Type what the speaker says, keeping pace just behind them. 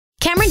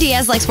Cameron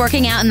Diaz likes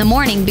working out in the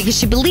morning because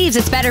she believes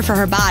it's better for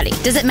her body.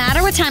 Does it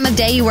matter what time of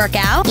day you work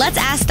out? Let's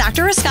ask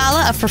Dr.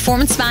 Rizkalla of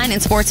Performance Spine and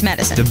Sports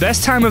Medicine. The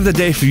best time of the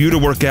day for you to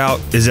work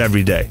out is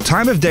every day.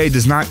 Time of day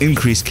does not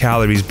increase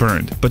calories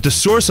burned, but the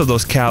source of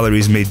those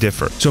calories may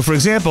differ. So for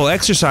example,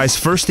 exercise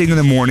first thing in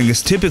the morning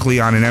is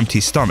typically on an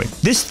empty stomach.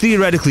 This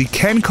theoretically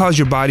can cause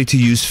your body to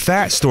use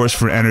fat stores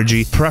for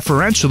energy,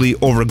 preferentially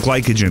over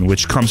glycogen,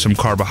 which comes from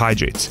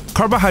carbohydrates.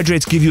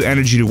 Carbohydrates give you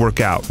energy to work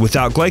out.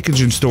 Without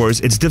glycogen stores,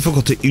 it's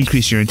difficult to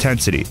increase your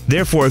intensity.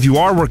 Therefore, if you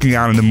are working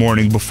out in the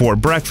morning before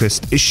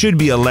breakfast, it should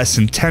be a less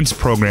intense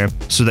program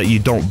so that you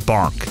don't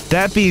bonk.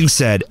 That being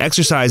said,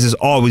 exercise is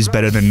always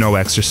better than no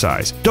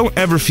exercise. Don't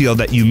ever feel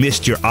that you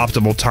missed your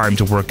optimal time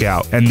to work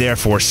out and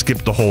therefore skip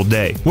the whole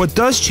day. What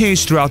does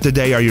change throughout the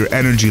day are your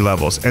energy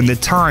levels and the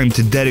time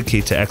to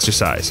dedicate to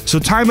exercise. So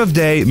time of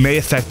day may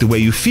affect the way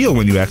you feel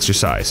when you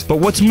exercise, but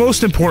what's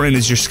most important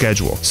is your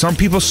schedule. Some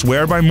people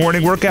swear by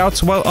morning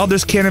workouts, while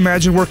others can't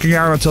imagine working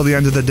out until the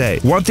end of the day.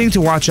 One thing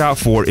to watch out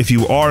for if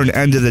you are an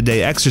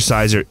end-of-the-day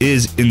exerciser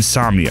is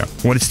insomnia.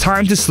 When it's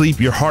time to sleep,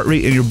 your heart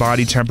rate and your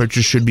body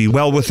temperature should be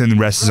well within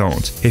rest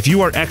zones. If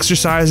you are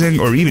exercising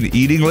or even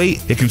eating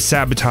late, it can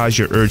sabotage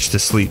your urge to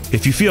sleep.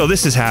 If you feel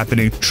this is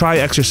happening, try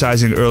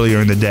exercising earlier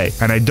in the day,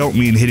 and I don't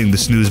mean hitting the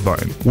snooze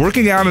button.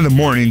 Working out in the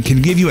morning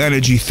can give you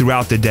energy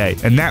throughout the day,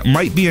 and that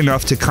might be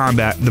enough to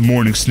combat the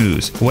morning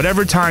snooze.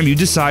 Whatever time you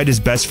decide is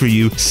best for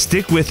you,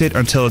 stick with it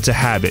until it's a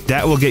habit.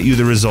 That will get you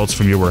the results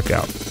from your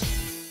workout.